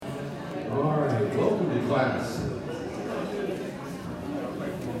class.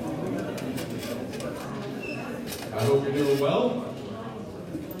 I hope you're doing well.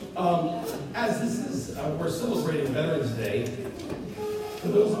 As this is, we're celebrating Veterans Day, for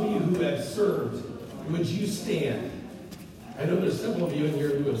those of you who have served, would you stand? I know there's several of you in here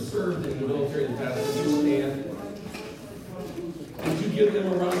who have served in the military in the past. Would you stand? Would you give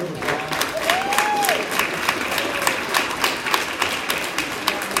them a round of applause?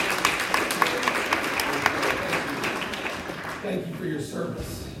 Thank you for your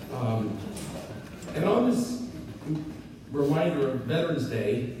service. And on this reminder of Veterans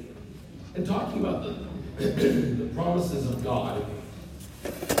Day, and talking about the promises of God,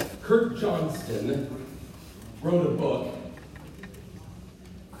 Kurt Johnston wrote a book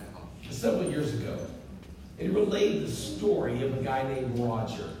several years ago. And he relayed the story of a guy named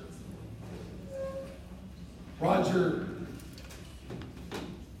Roger. Roger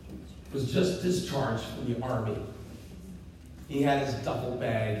was just discharged from the Army. He had his duffel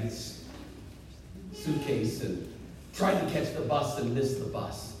bag, his suitcase, and tried to catch the bus and missed the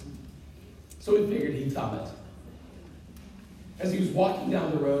bus. So he figured he'd thumb it. As he was walking down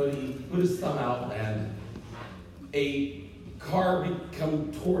the road, he put his thumb out and a car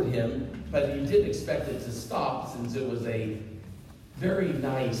come toward him, but he didn't expect it to stop since it was a very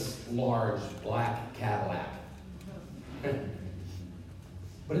nice, large, black Cadillac.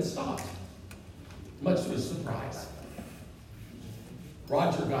 But it stopped, much to his surprise.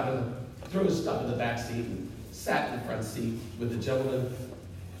 Roger got in, threw his stuff in the back seat and sat in the front seat with a gentleman,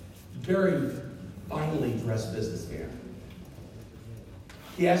 very finely dressed businessman.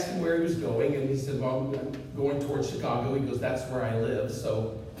 He asked him where he was going, and he said, well, I'm going towards Chicago. He goes, that's where I live,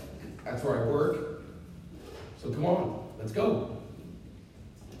 so that's where I work. So come on, let's go.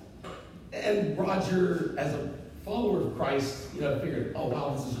 And Roger, as a follower of Christ, figured, oh,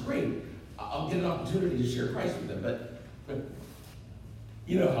 wow, this is great. I'll get an opportunity to share Christ with them. But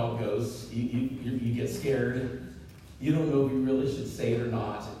you know how it goes. You get scared. You don't know if you really should say it or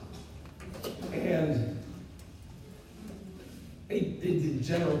not. And they did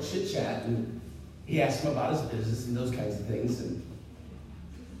general chit-chat, and he asked him about his business and those kinds of things. And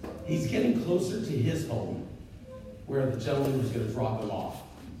he's getting closer to his home, where the gentleman was going to drop him off.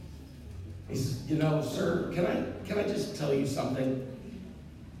 He says, sir, can I just tell you something?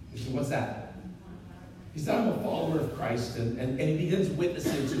 He said, what's that? He said, I'm a follower of Christ, and he begins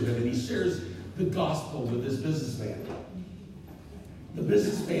witnessing to him, and he shares the gospel with this businessman. The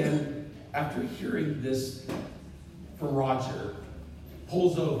businessman, after hearing this from Roger,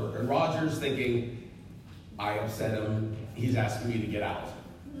 pulls over, and Roger's thinking, I upset him, he's asking me to get out.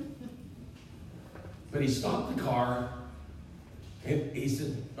 But he stopped the car, and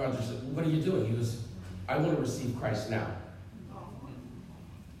Roger said, what are you doing? He goes, I want to receive Christ now.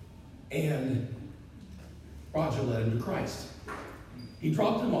 And Roger led him to Christ. He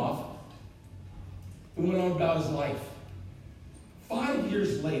dropped him off and went on about his life. 5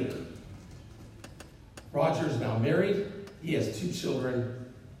 years later, Roger is now married. He has 2 children.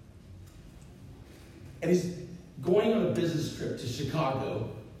 And he's going on a business trip to Chicago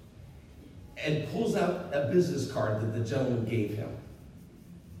and pulls out a business card that the gentleman gave him.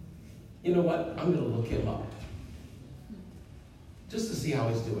 You know what? I'm going to look him up just to see how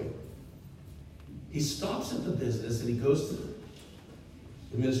he's doing. He stops at the business and he goes to the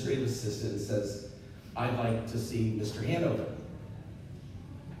administrative assistant and says, I'd like to see Mr. Hanover.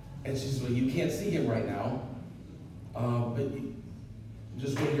 And she says, well, you can't see him right now, but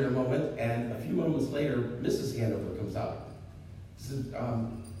just wait here a moment. And a few moments later, Mrs. Hanover comes out. She said,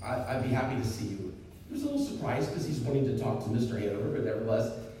 I'd be happy to see you. He was a little surprised because he's wanting to talk to Mr. Hanover, but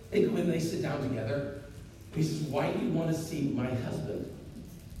nevertheless, they go in, they sit down together. And he says, why do you want to see my husband?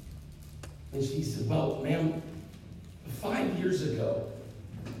 And she said, well, ma'am, 5 years ago,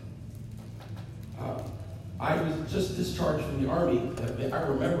 I was just discharged from the Army. I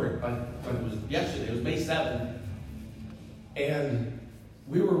remember it, but it was yesterday. It was May 7th. And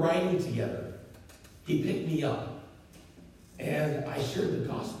we were riding together. He picked me up. And I shared the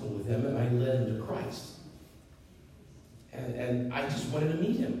gospel with him, and I led him to Christ. And I just wanted to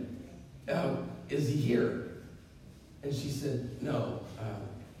meet him. Is he here? And she said, no,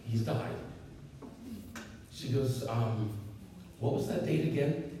 he's died. She goes, what was that date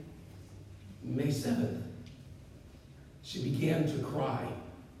again? May 7th. She began to cry.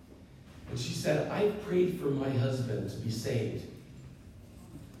 And she said, I prayed for my husband to be saved.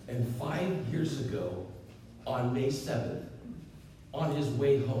 And 5 years ago, on May 7th, on his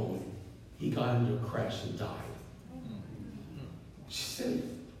way home, he got into a crash and died. She said,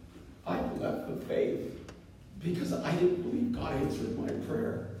 I left the faith because I didn't believe God answered my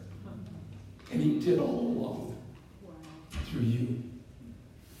prayer. And And he did all along through you.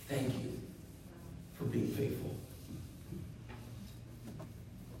 Thank you for being faithful.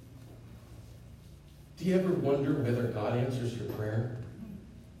 Do you ever wonder whether God answers your prayer?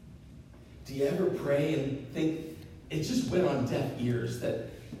 Do you ever pray and think it just went on deaf ears, that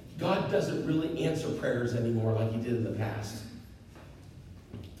God doesn't really answer prayers anymore like he did in the past?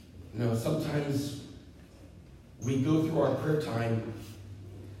 No, sometimes we go through our prayer time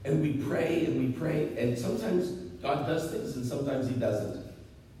and we pray, and sometimes God does things and sometimes he doesn't.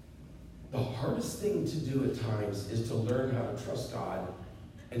 The hardest thing to do at times is to learn how to trust God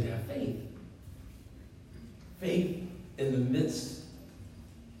and to have faith. Faith in the midst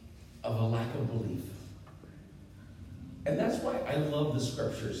of a lack of belief. And that's why I love the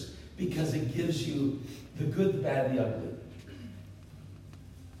scriptures, because it gives you the good, the bad, and the ugly.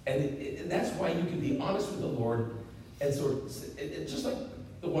 And that's why you can be honest with the Lord, and just like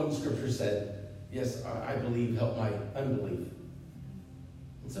the one scripture said, yes, I believe, help my unbelief.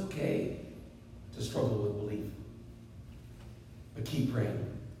 It's okay to struggle with belief. But keep praying.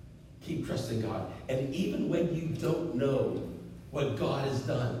 Keep trusting God. And even when you don't know what God has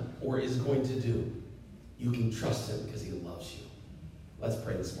done or is going to do, you can trust him because he loves you. Let's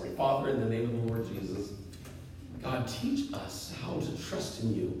pray this morning. Father, in the name of the Lord Jesus, God, teach us how to trust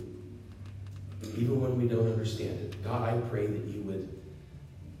in you, even when we don't understand it. God, I pray that you would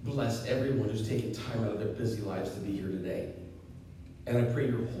bless everyone who's taken time out of their busy lives to be here today. And I pray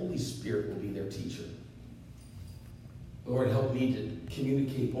your Holy Spirit will be their teacher. Lord, help me to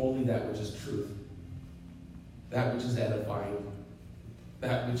communicate only that which is truth, that which is edifying,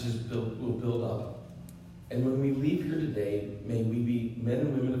 that which is will build up. And when we leave here today, may we be men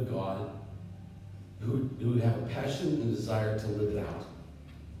and women of God who have a passion and desire to live it out.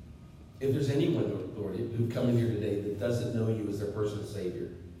 If there's anyone, Lord, who've come in here today that doesn't know you as their personal Savior,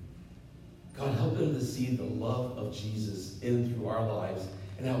 God, help them to see the love of Jesus in and through our lives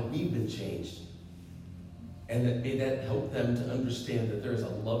and how we've been changed. And that may that help them to understand that there is a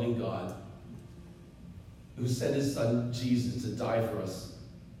loving God who sent his son Jesus to die for us,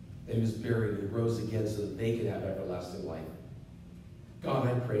 that he was buried and rose again so that they could have everlasting life. God,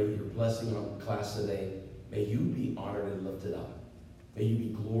 I pray your blessing on the class today. May you be honored and lifted up. May you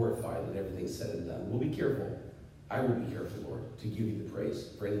be glorified when everything's said and done. We'll be careful. I will be careful, Lord, to give you the praise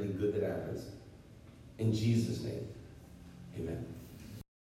for anything good that happens. In Jesus' name, amen.